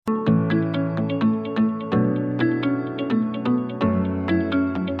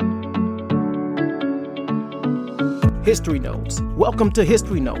History Notes. Welcome to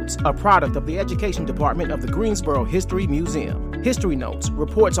History Notes, a product of the Education Department of the Greensboro History Museum. History Notes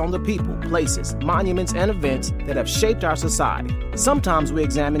reports on the people, places, monuments, and events that have shaped our society. Sometimes we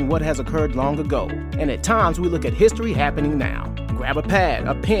examine what has occurred long ago, and at times we look at history happening now. Grab a pad,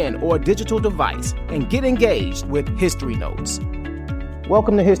 a pen, or a digital device, and get engaged with History Notes.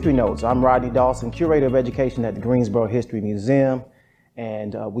 Welcome to History Notes. I'm Rodney Dawson, Curator of Education at the Greensboro History Museum.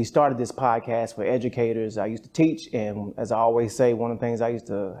 And we started this podcast for educators. I used to teach, and as I always say, one of the things I used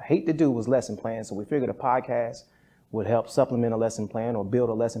to hate to do was lesson plans. So we figured a podcast would help supplement a lesson plan or build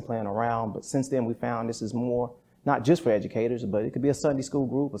a lesson plan around. But since then, we found this is more not just for educators, but it could be a Sunday school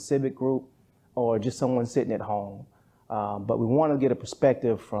group, a civic group, or just someone sitting at home. But we want to get a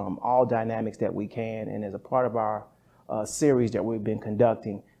perspective from all dynamics that we can. And as a part of our series that we've been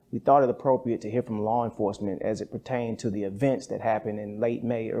conducting, we thought it appropriate to hear from law enforcement as it pertained to the events that happened in late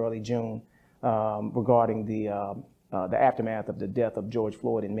May, early June regarding the aftermath of the death of George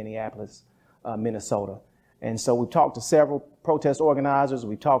Floyd in Minneapolis, Minnesota. And so we talked to several protest organizers,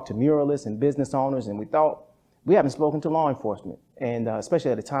 we talked to muralists and business owners, and we thought we haven't spoken to law enforcement, and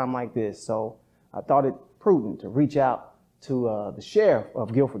especially at a time like this. So I thought it prudent to reach out to the sheriff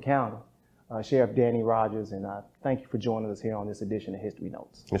of Guilford County, Sheriff Danny Rogers, and thank you for joining us here on this edition of History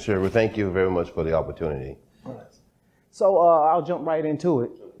Notes. Sure. Well, thank you very much for the opportunity. All right. So I'll jump right into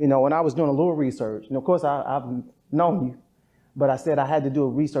it. You know, when I was doing a little research, and of course I've known you, but I said I had to do a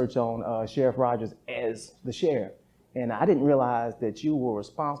research on Sheriff Rogers as the sheriff, and I didn't realize that you were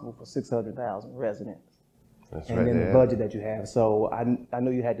responsible for 600,000 residents. That's and right, then yeah. the budget that you have. So I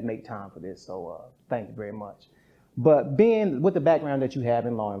knew you had to make time for this. So thank you very much. But being with the background that you have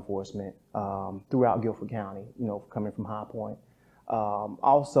in law enforcement throughout Guilford County, you know, coming from High Point,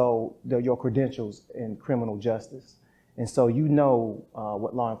 also your credentials in criminal justice. And so you know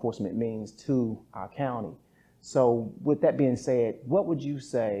what law enforcement means to our county. So with that being said, what would you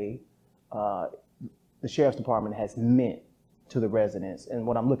say the Sheriff's Department has meant to the residents? And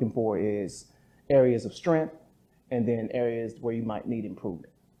what I'm looking for is areas of strength and then areas where you might need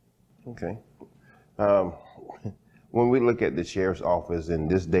improvement. Okay. When we look at the sheriff's office in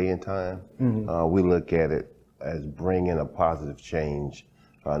this day and time, we look at it as bringing a positive change,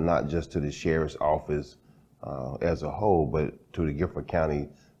 not just to the sheriff's office as a whole, but to the Guilford County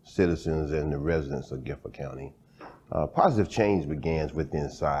citizens and the residents of Guilford County. Positive change begins with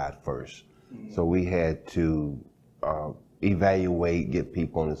inside first. So we had to evaluate, get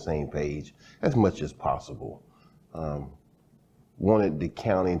people on the same page as much as possible. Wanted the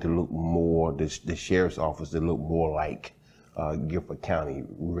county to look more, the sheriff's office to look more like Guilford County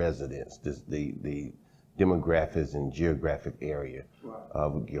residents, the demographics and geographic area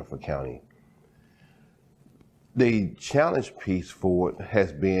of Guilford County. The challenge piece for it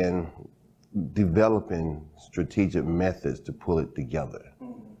has been developing strategic methods to pull it together.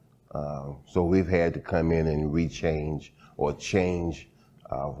 So we've had to come in and change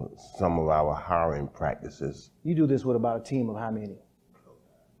some of our hiring practices. You do this with about a team of how many?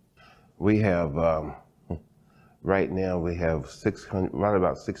 We have, right now we have right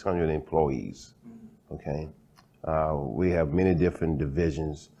about 600 employees, okay? We have many different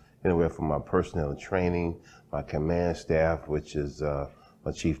divisions, anywhere from my personnel training, my command staff, which is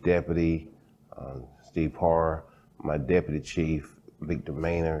my chief deputy, Steve Parr, my deputy chief, Victor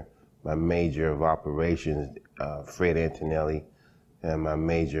Maynard, my major of operations, Fred Antonelli, and my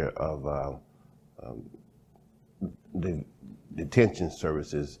major of the detention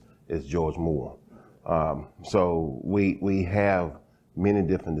services is George Moore. So we have many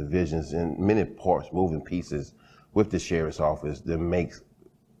different divisions and many parts, moving pieces with the sheriff's office that makes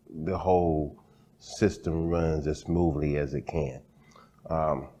the whole system runs as smoothly as it can.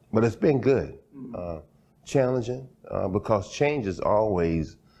 But it's been good, challenging, because change is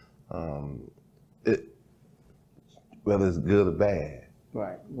always, whether it's good or bad.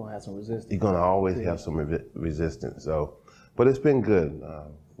 Right, you're gonna have some resistance. You're gonna always have some resistance. So, but it's been good.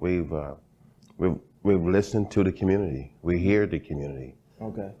 We've listened to the community. We hear the community.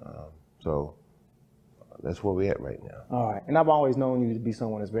 Okay. So that's where we're at right now. All right, and I've always known you to be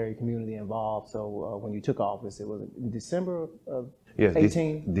someone that's very community involved. So when you took office, it was in December of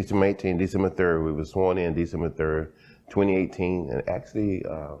 18? December 18, December 3rd. We were sworn in December 3rd, 2018, and actually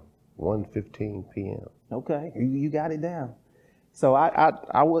 1:15 p.m. Okay, you got it down. So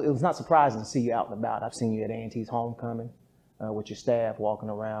it was not surprising to see you out and about. I've seen you at A&T's homecoming with your staff walking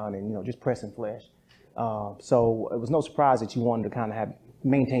around and, you know, just pressing flesh. So it was no surprise that you wanted to kind of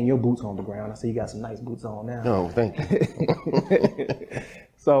maintain your boots on the ground. I see you got some nice boots on now. No, thank you.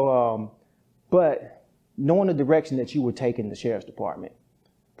 So, but knowing the direction that you were taking the Sheriff's Department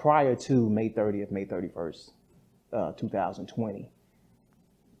prior to May 30th, May 31st, 2020.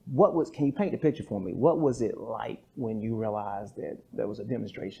 Can you paint the picture for me? What was it like when you realized that there was a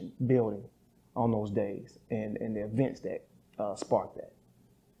demonstration building on those days and the events that sparked that?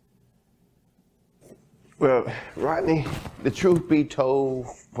 Well, Rodney, the truth be told,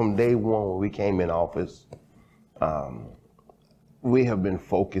 from day one when we came in office, we have been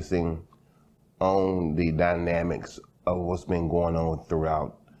focusing on the dynamics of what's been going on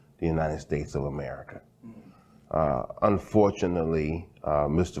throughout the United States of America. Unfortunately,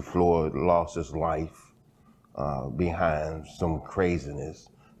 Mr. Floyd lost his life behind some craziness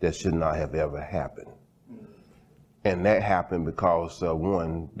that should not have ever happened. And that happened because,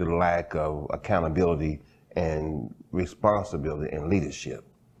 one, the lack of accountability and responsibility and leadership.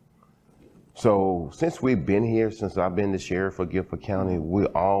 So since we've been here, since I've been the sheriff of Guilford County, we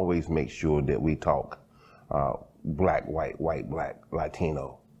always make sure that we talk black, white, black,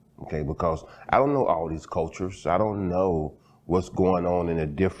 Latino, okay? Because I don't know all these cultures. I don't know what's going on in the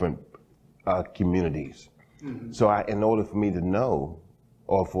different communities. Mm-hmm. So in order for me to know,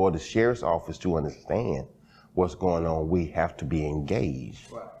 or for the sheriff's office to understand what's going on, we have to be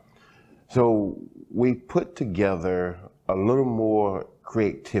engaged. Right. So we put together a little more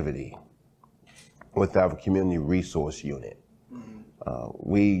creativity with our community resource unit. Mm-hmm.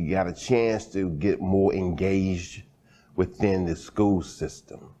 We got a chance to get more engaged within the school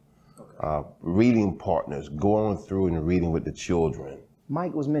system. Okay. Reading partners, going through and reading with the children.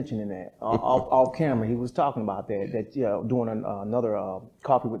 Mike was mentioning that off camera. He was talking about that doing another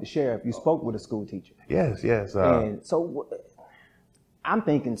coffee with the sheriff, you spoke with a school teacher. Yes. And so I'm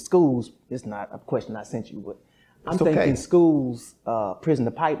thinking schools, it's not a question I sent you, but I'm thinking schools, prison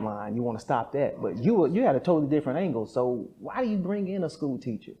to pipeline, you want to stop that. But you had a totally different angle. So why do you bring in a school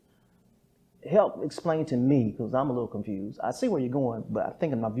teacher? Help explain to me, because I'm a little confused. I see where you're going, but I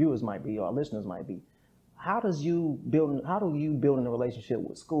think my viewers might be, or our listeners might be. How do you building a relationship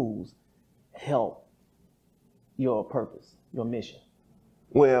with schools help your purpose, your mission?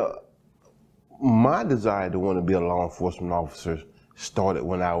 Well, my desire to want to be a law enforcement officer started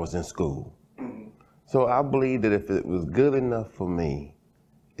when I was in school. So I believe that if it was good enough for me,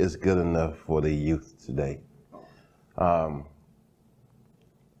 it's good enough for the youth today.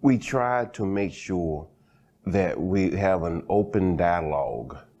 We try to make sure that we have an open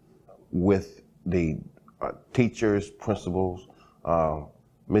dialogue with the teachers, principals.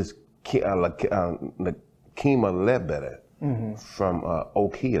 Ms. Kima Ledbetter from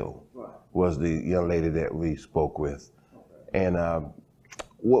Oak Hill was the young lady that we spoke with. And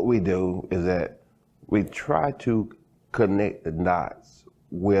what we do is that we try to connect the dots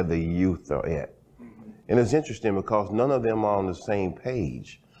where the youth are at. And it's interesting because none of them are on the same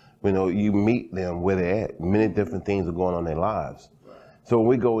page. You know, you meet them where they're at. Many different things are going on in their lives. So when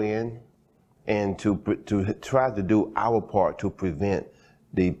we go in and to try to do our part to prevent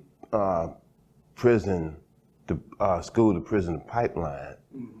the school to prison pipeline,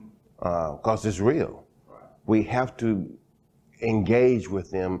 because it's real. We have to engage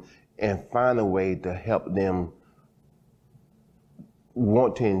with them and find a way to help them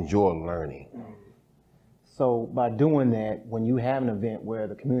want to enjoy learning. So by doing that, when you have an event where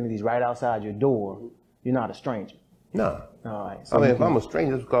the community's right outside your door, you're not a stranger. No. All right. So if I'm a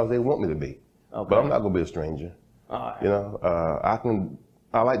stranger, it's because they want me to be. Okay. But I'm not going to be a stranger. All right. You know,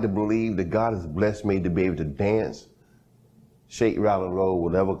 I like to believe that God has blessed me to be able to dance, shake, rattle, roll,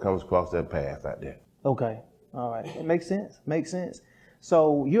 whatever comes across that path out there. Okay. All right. It makes sense.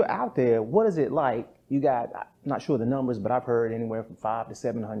 So you're out there. What is it like? You got, I'm not sure the numbers, but I've heard anywhere from 500 to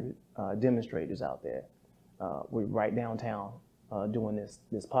 700 demonstrators out there. We're right downtown doing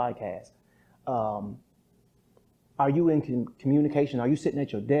this podcast. Are you in communication? Are you sitting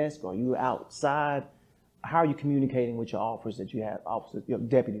at your desk? Are you outside? How are you communicating with your your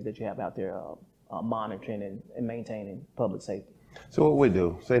deputies that you have out there monitoring and maintaining public safety? So what we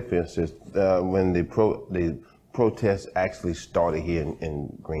do, say for instance, when the protests actually started here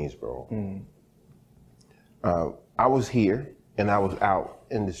in Greensboro, I was here and I was out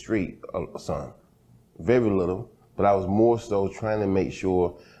in the street some. Very little, but I was more so trying to make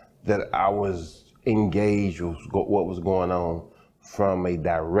sure that I was engaged with what was going on from a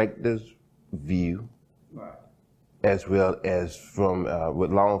director's view, as well as from with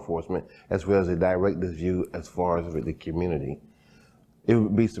law enforcement, as well as a director's view as far as with the community. It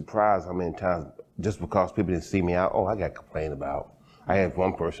would be surprised how many times, just because people didn't see me out, I got complained about. I had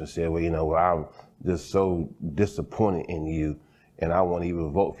one person say, well, I'm just so disappointed in you and I won't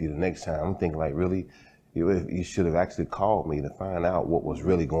even vote for you the next time. I'm thinking like, really? You should have actually called me to find out what was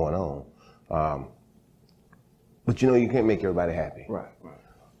really going on. But you can't make everybody happy. Right.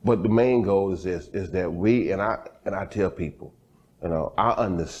 But the main goal is this: is that I tell people, I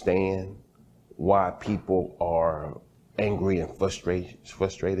understand why people are angry and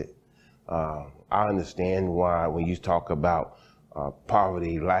frustrated. I understand why when you talk about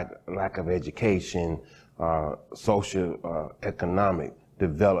poverty, lack of education, social economic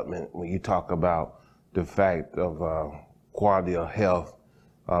development, when you talk about the fact of quality of health,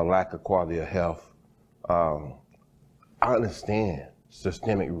 lack of quality of health, I understand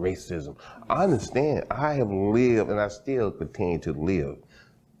systemic racism. I understand. I have lived, and I still continue to live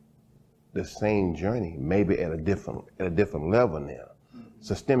the same journey, maybe at a different level now.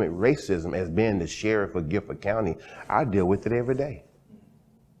 Systemic racism, as being the sheriff of Guilford County, I deal with it every day.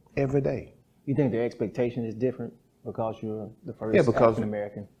 Every day. You think the expectation is different because you're the first African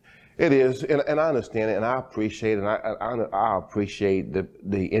American? It is, and I understand it, and I appreciate it. And I appreciate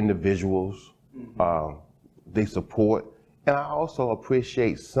the individuals, they support, and I also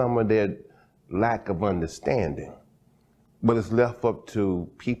appreciate some of their lack of understanding. But it's left up to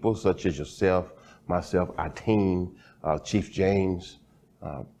people such as yourself, myself, our team, Chief James,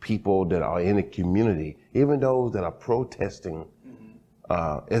 people that are in the community, even those that are protesting.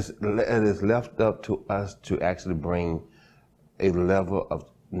 It is left up to us to actually bring a level of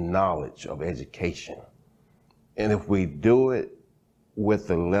knowledge, of education. And if we do it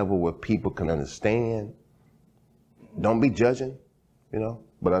with a level where people can understand, don't be judging,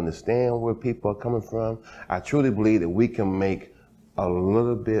 but understand where people are coming from, I truly believe that we can make a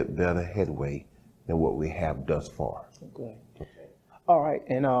little bit better headway than what we have thus far. Okay. All right,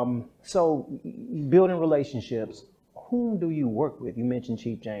 and so building relationships, whom do you work with? You mentioned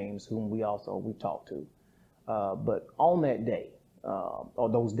Chief James, whom we talked to, but on that day, or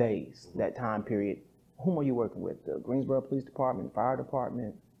those days, that time period, whom are you working with? The Greensboro Police Department, Fire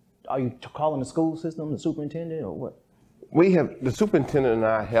Department? Are you calling the school system, the superintendent, or what? The superintendent and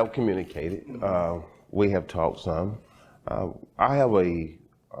I have communicated. We have talked some. I have a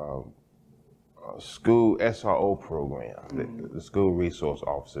school SRO program, the school resource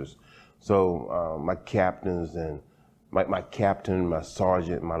officers. So my captains and my captain, my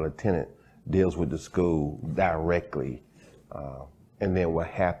sergeant, my lieutenant deals with the school directly. And then what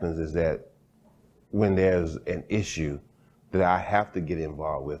happens is that when there's an issue that I have to get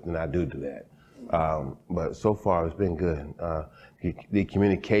involved with, then I do that. But so far it's been good. The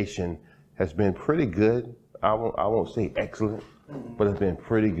communication has been pretty good. I won't say excellent, but it's been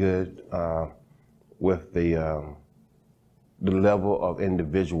pretty good with the level of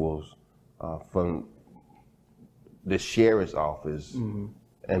individuals from the sheriff's office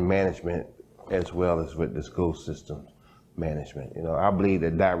and management, as well as with the school system management. I believe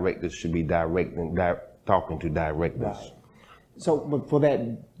that directors should be talking to directors. Right. So, but for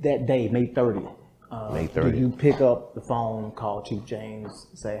that day, May 30th, May 30th, do you pick up the phone, call Chief James,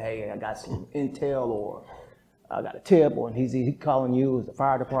 say, hey, I got some intel, or I got a tip, or he calling you as the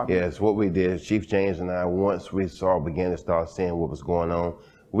fire department? Yes, what we did, Chief James and I, once we began to start seeing what was going on,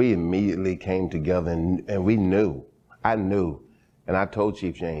 we immediately came together and we knew, I knew, and I told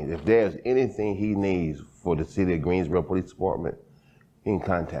Chief James, if there's anything he needs for the city of Greensboro Police Department, he can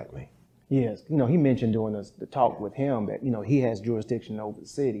contact me. Yes, he mentioned during the talk with him that, he has jurisdiction over the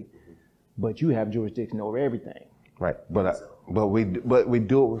city, but you have jurisdiction over everything. Right, but we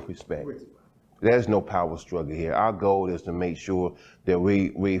do it with respect. There's no power struggle here. Our goal is to make sure that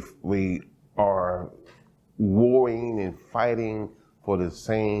we are warring and fighting for the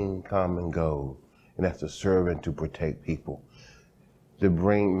same common goal, and that's to serve and to protect people.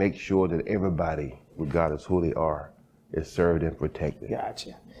 Make sure that everybody, regardless who they are, is served and protected.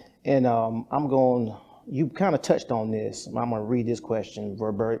 Gotcha. And you kind of touched on this. I'm going to read this question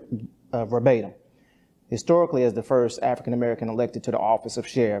verbatim. Historically, as the first African American elected to the office of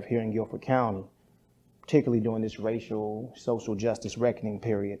sheriff here in Guilford County, particularly during this racial, social justice reckoning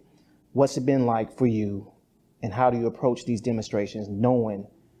period, what's it been like for you, and how do you approach these demonstrations knowing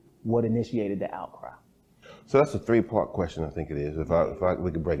what initiated the outcry? So that's a three-part question, I think it is, if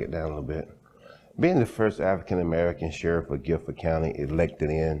we could break it down a little bit. Being the first African American sheriff of Guilford County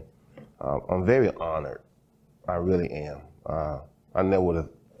elected in, I'm very honored. I really am. I never would have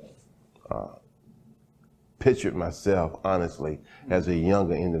pictured myself, honestly, as a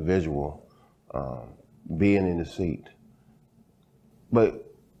younger individual being in the seat. But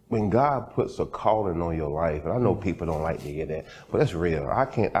when God puts a calling on your life, and I know people don't like to hear that, but that's real. I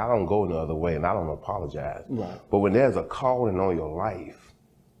don't go no other way, and I don't apologize. Right. But when there's a calling on your life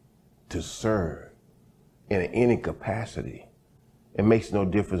to serve in any capacity, it makes no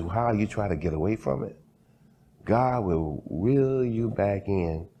difference how you try to get away from it. God will reel you back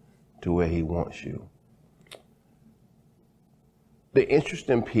in to where he wants you. the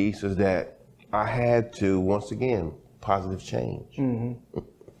interesting piece is that I had to, once again, positive change. Mm-hmm.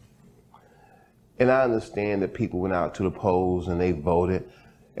 And I understand that people went out to the polls and they voted,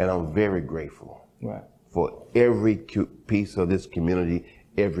 and I'm very grateful for every piece of this community,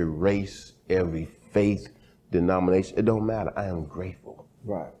 every race, every faith, denomination. It don't matter. I am grateful.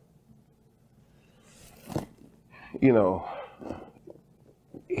 Right. You know,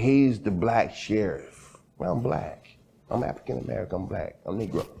 he's the black sheriff. Well, I'm black. I'm African American. I'm black. I'm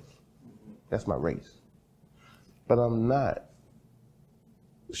Negro. That's my race. But I'm not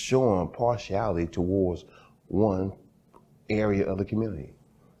showing partiality towards one area of the community.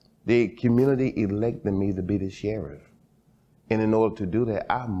 The community elected me to be the sheriff. And in order to do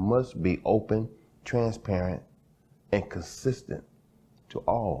that, I must be open, transparent, and consistent to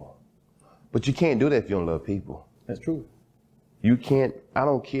all. But you can't do that if you don't love people. That's true. You can't, I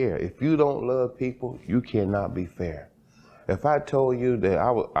don't care. If you don't love people, you cannot be fair. If I told you that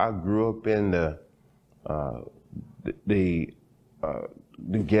I grew up in the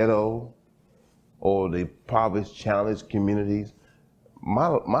ghetto or the poverty challenged communities,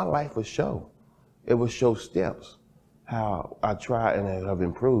 my life would show. It would show steps how I try and have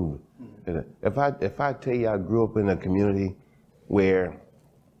improved. Mm-hmm. If I tell you I grew up in a community where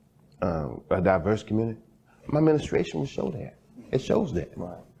a diverse community, my administration will show that. It shows that.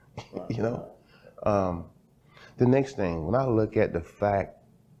 Right. You know. The next thing, when I look at the fact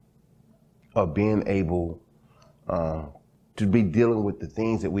of being able to be dealing with the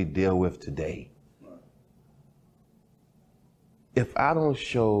things that we deal with today, if I don't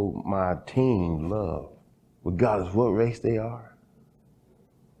show my team love, regardless what race they are,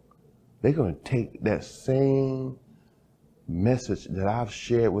 they're going to take that same message that I've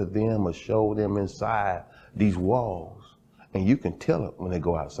shared with them or showed them inside these walls, and you can tell it when they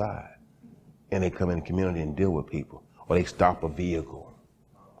go outside and they come in the community and deal with people, or they stop a vehicle,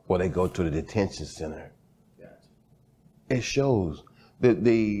 or they go to the detention center. It shows that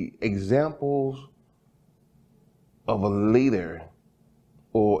the examples of a leader,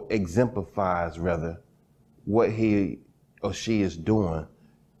 or exemplifies rather, what he or she is doing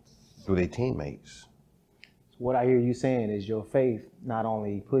through their teammates. So what I hear you saying is your faith not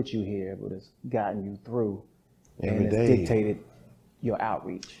only put you here, but it's gotten you through every and day. It's dictated your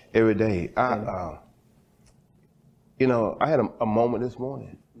outreach. Every day. You know, I had a moment this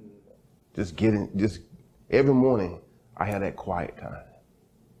morning. Just every morning I had that quiet time.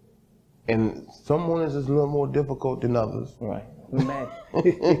 And some mornings is a little more difficult than others. Right.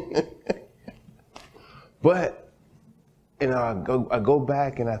 But, you know, I go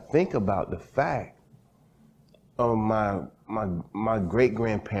back and I think about the fact of my great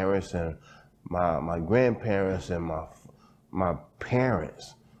grandparents and my grandparents and my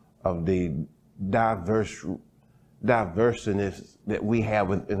parents, of the diversity that we have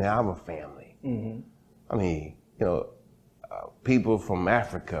in our family. Mm-hmm. I mean, you know, people from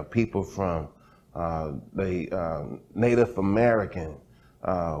Africa, people from the Native American,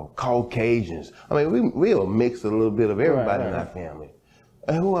 Caucasians. I mean, we'll mix a little bit of everybody in our family.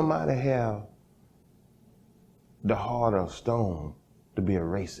 And who am I to have the heart of stone to be a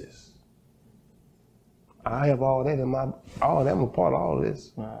racist? I have all that I'm a part of all of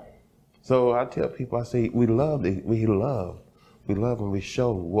this. Right. So I tell people, I say, we love and we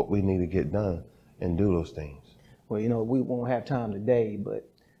show what we need to get done and do those things. Well, you know, we won't have time today, but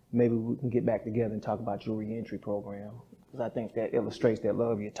maybe we can get back together and talk about your reentry program, because I think that illustrates that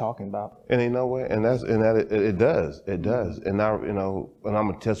love you're talking about. And you know what? And it does. And I'm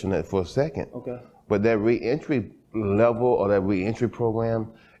gonna touch on that for a second. Okay. But that reentry level or that reentry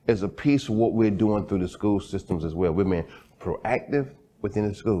program is a piece of what we're doing through the school systems as well. We're being proactive within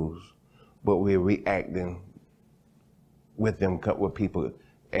the schools, but we're reacting with them, with people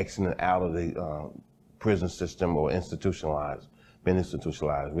exiting out of the prison system or been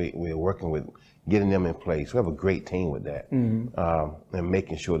institutionalized. We're working with getting them in place. We have a great team with that. Mm-hmm. And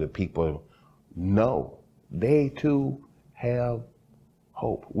making sure that people know they too have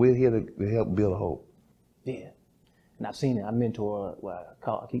hope. We're here to help build hope. Yeah. And I've seen it. I mentor,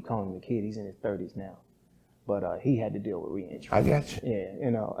 I keep calling him a kid. He's in his 30s now. But he had to deal with reentry. I got you. Yeah,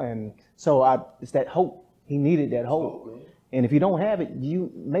 you know, and so it's that hope. He needed that hope. And if you don't have it,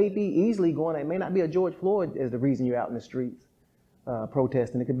 you may be easily going, it may not be a George Floyd as the reason you're out in the streets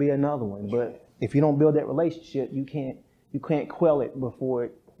protesting. It could be another one. But if you don't build that relationship, you can't quell it before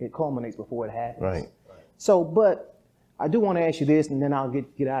it culminates, before it happens. Right. So, but I do want to ask you this, and then I'll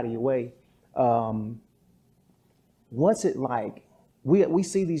get out of your way. What's it like? We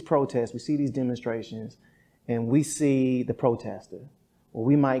see these protests, we see these demonstrations, and we see the protester. or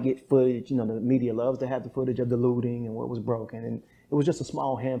we might get footage. The media loves to have the footage of the looting and what was broken, and it was just a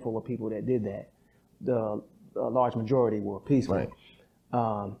small handful of people that did that. The large majority were peaceful. Right.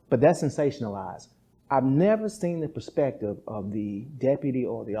 But that's sensationalized. I've never seen the perspective of the deputy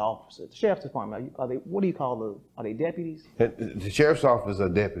or the officer. The sheriff's department, what do you call are they deputies? The sheriff's office are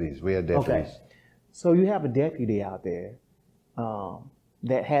deputies. We have deputies. Okay. So you have a deputy out there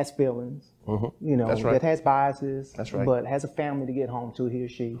that has feelings, That's right. that has biases, That's right. but has a family to get home to, he or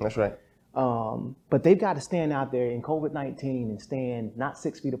she. That's right. But they've got to stand out there in COVID-19 and stand not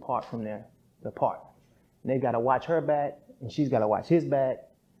 6 feet apart from their partner. And they've got to watch her back, and she's got to watch his back,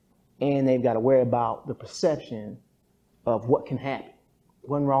 and they've got to worry about the perception of what can happen.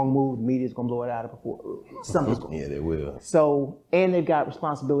 One wrong move, the media's gonna blow it out of proportion. Something's going. Yeah, they will. So, and they've got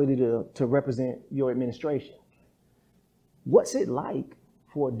responsibility to represent your administration. What's it like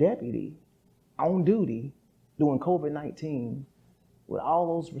for a deputy on duty during COVID-19 with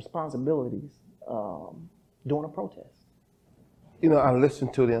all those responsibilities during a protest? I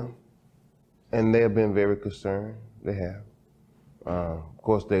listened to them, and they have been very concerned. They have. Of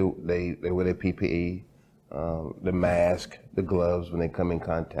course, they wear their PPE, the mask, the gloves when they come in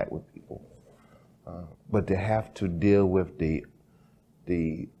contact with people. But to have to deal with the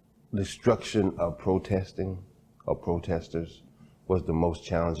destruction of protesting or protesters was the most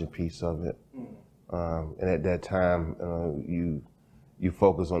challenging piece of it. And at that time, you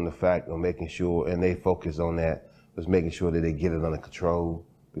focus on the fact of making sure, and they focus on that, was making sure that they get it under control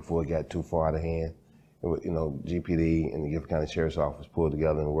before it got too far out of hand. GPD and the Gifford County Sheriff's Office pulled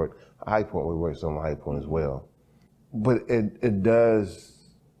together and worked. High Point, we worked some High Point as well. But it does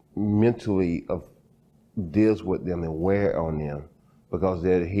mentally deals with them and wear on them because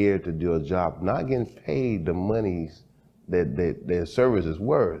they're here to do a job, not getting paid the monies that their service is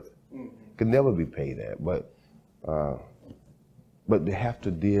worth. Could never be paid that, but they have to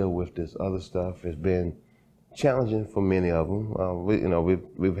deal with this other stuff. It's been challenging for many of them.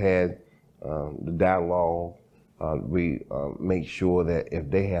 We've had the dialogue. We make sure that if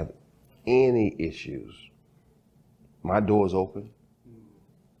they have any issues, my door's open.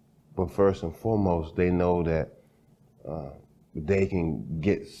 But first and foremost, they know that they can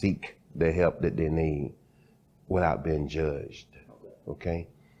seek the help that they need without being judged. Okay?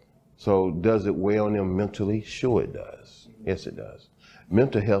 So does it weigh on them mentally? Sure it does. Yes, it does.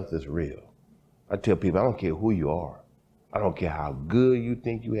 Mental health is real. I tell people, I don't care who you are. I don't care how good you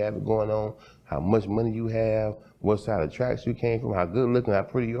think you have it going on, how much money you have, what side of tracks you came from, how good looking, how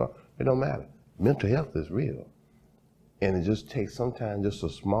pretty you are. It don't matter. Mental health is real. And it just takes sometimes just a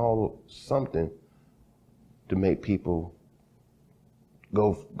small something to make people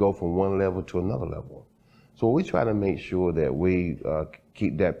go from one level to another level. So we try to make sure that we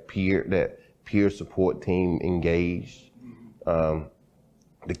keep that peer support team engaged.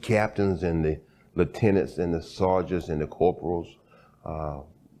 The captains and the lieutenants and the sergeants and the corporals,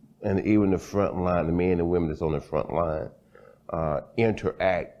 and even the front line, the men and women that's on the front line,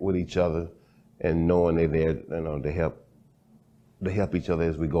 interact with each other and knowing they're there, to help each other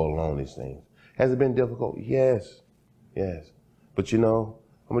as we go along these things. Has it been difficult? Yes. But I'm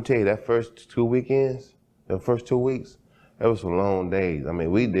gonna tell you, that first 2 weekends, the first 2 weeks, that was some long days. I mean,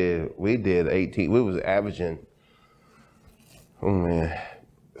 we did 18, we was averaging,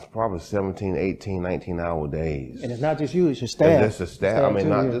 it's probably 17, 18, 19-hour days. And it's not just you, it's your staff. And that's the staff. I mean,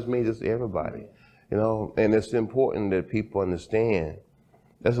 not just me, just everybody. And it's important that people understand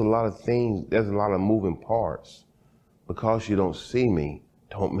there's a lot of things, there's a lot of moving parts. Because you don't see me,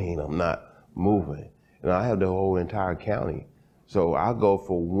 don't mean I'm not moving. I have the whole entire county. So I go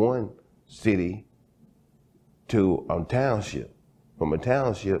from one city to a township, from a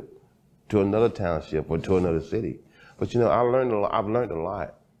township to another township or to another city. But I've learned a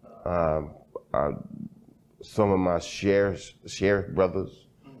lot. Some of my sheriff brothers,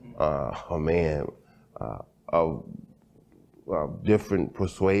 of different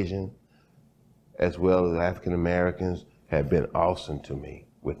persuasion, as well as African Americans, have been awesome to me,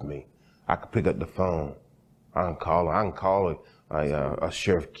 with me. I can pick up the phone. I can call a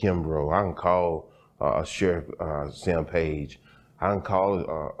Sheriff Kimbrough. I can call a Sheriff Sam Page. I can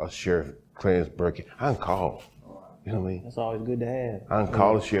call a Sheriff Clarence Burkett. I can call. You know what I mean? That's always good to have. I can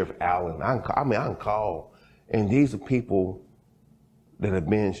call the Sheriff Allen. I can call. And these are people that have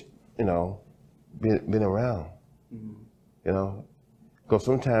been, been around. Because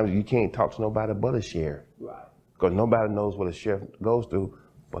sometimes you can't talk to nobody but a sheriff. Right. Because nobody knows what a sheriff goes through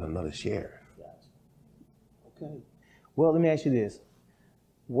but another sheriff. Okay. Well, let me ask you this.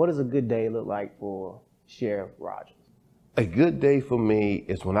 What does a good day look like for Sheriff Rogers? A good day for me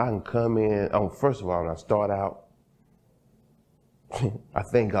is when I can come in, first of all, when I start out, I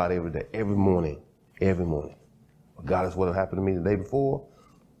thank God every day, every morning. Regardless of what happened to me the day before,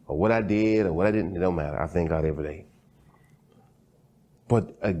 or what I did, or what I didn't, it don't matter. I thank God every day.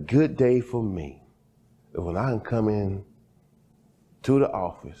 But a good day for me is when I can come in to the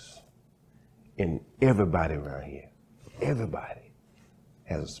office and everybody around here, everybody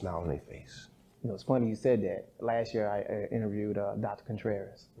has a smile on their face. You know, it's funny you said that. Last year I interviewed Dr.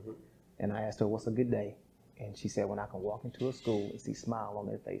 Contreras, and I asked her, what's a good day? And she said, when I can walk into a school and see smile on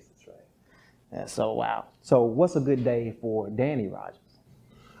their faces, right? And so, wow. So what's a good day for Danny Rogers?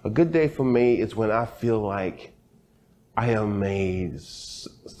 A good day for me is when I feel like I have made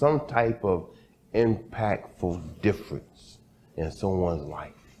some type of impactful difference in someone's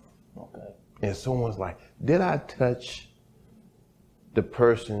life. Okay. In someone's life. Did I touch the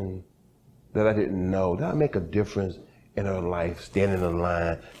person that I didn't know? Did I make a difference in her life, standing in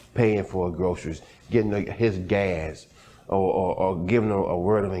line, paying for her groceries, getting his gas, or giving her a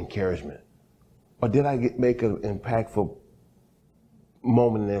word of encouragement? Or did I make an impactful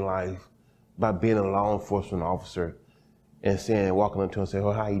moment in their life by being a law enforcement officer and saying, walking up to her and saying,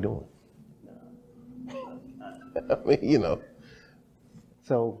 oh, how you doing? I mean, you know.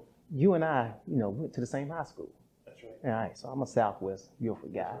 So you and I, you know, went to the same high school. That's right. All right, so I'm a Southwest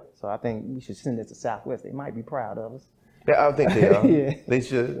Guilford guy. So I think we should send it to Southwest. They might be proud of us. Yeah, I think they are. Yeah. They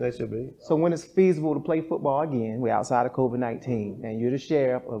should be. So when it's feasible to play football again, we're outside of COVID-19, and you're the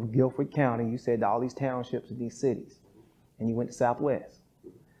sheriff of Guilford County. You said all these townships and these cities, and you went to Southwest.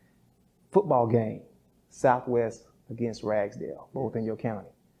 Football game, Southwest against Ragsdale, both in your county.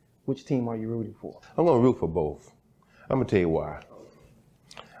 Which team are you rooting for? I'm going to root for both. I'm going to tell you why.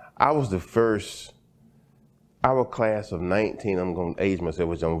 I was the first, our class of 19, I'm going to age myself,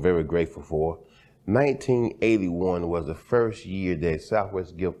 which I'm very grateful for. 1981 was the first year that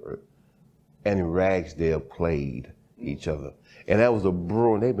Southwest Guilford and Ragsdale played each other. And that was a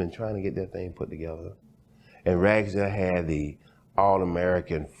brewing. They've been trying to get that thing put together. And Ragsdale had the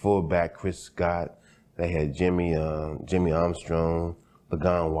All-American fullback Chris Scott. They had Jimmy Armstrong,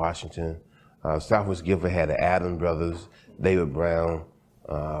 LaGon Washington. Southwest Guilford had the Adams brothers, David Brown.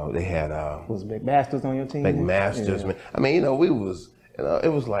 They had was McMasters on your team? McMasters, yeah. Man. I mean, you know, we was.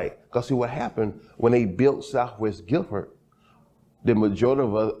 It was like, because see what happened when they built Southwest Guilford, the majority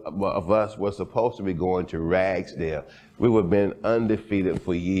of us were supposed to be going to Ragsdale. We would have been undefeated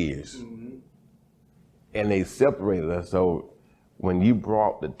for years. Mm-hmm. And they separated us. So when you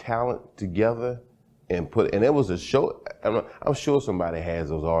brought the talent together and it was a show, I'm sure somebody has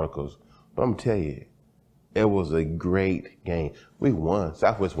those articles, but I'm going to tell you, it was a great game. We won.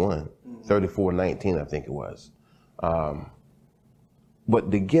 Southwest won, 34-19, I think it was.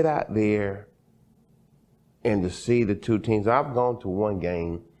 But to get out there and to see the two teams, I've gone to one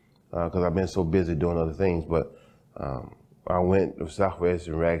game because I've been so busy doing other things, but I went to Southwest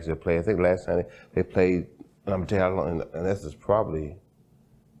and Ragsdale play. I think last time they played, and I'm telling you how long, and this is probably,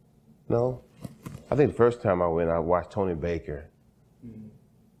 no, I think the first time I went, I watched Tony Baker. Mm-hmm.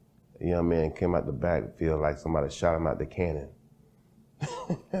 A young man came out the backfield like somebody shot him out the cannon.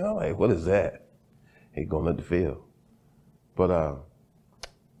 And I'm like, what is that? He going up the field. But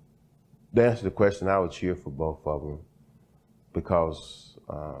to answer the question, I would cheer for both of them because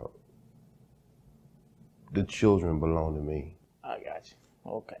the children belong to me. I got you.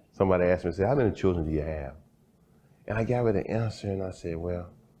 Okay. Somebody asked me, said, how many children do you have? And I gave it an answer, and I said,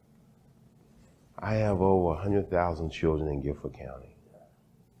 well, I have over 100,000 children in Guilford County.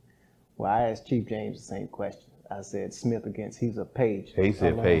 Well, I asked Chief James the same question. I said Smith against, he's a Page. He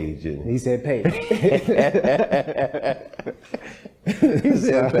said Page, didn't he? He said Page. He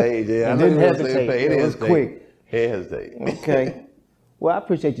said Page, yeah. I didn't hesitate. It was quick. Hesitate. Okay. Well, I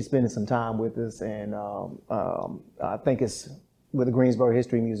appreciate you spending some time with us, and I think it's with the Greensboro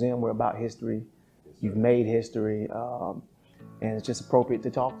History Museum, we're about history. You've made history, and it's just appropriate to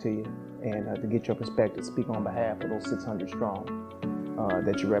talk to you and to get your perspective, speak on behalf of those 600 strong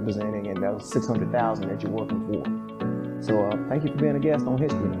that you're representing and those 600,000 that you're working for. So thank you for being a guest on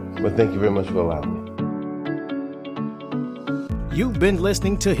History Notes. Well, thank you very much for allowing me. You've been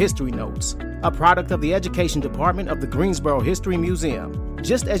listening to History Notes, a product of the Education Department of the Greensboro History Museum.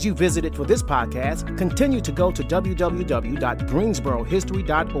 Just as you visited for this podcast, continue to go to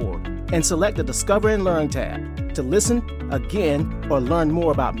www.greensborohistory.org and select the Discover and Learn tab to listen again or learn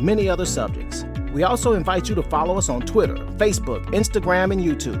more about many other subjects. We also invite you to follow us on Twitter, Facebook, Instagram, and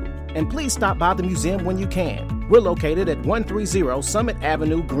YouTube. And please stop by the museum when you can. We're located at 130 Summit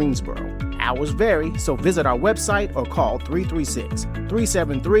Avenue, Greensboro. Hours vary, so visit our website or call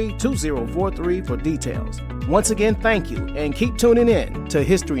 336-373-2043 for details. Once again, thank you, and keep tuning in to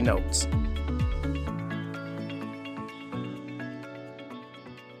History Notes.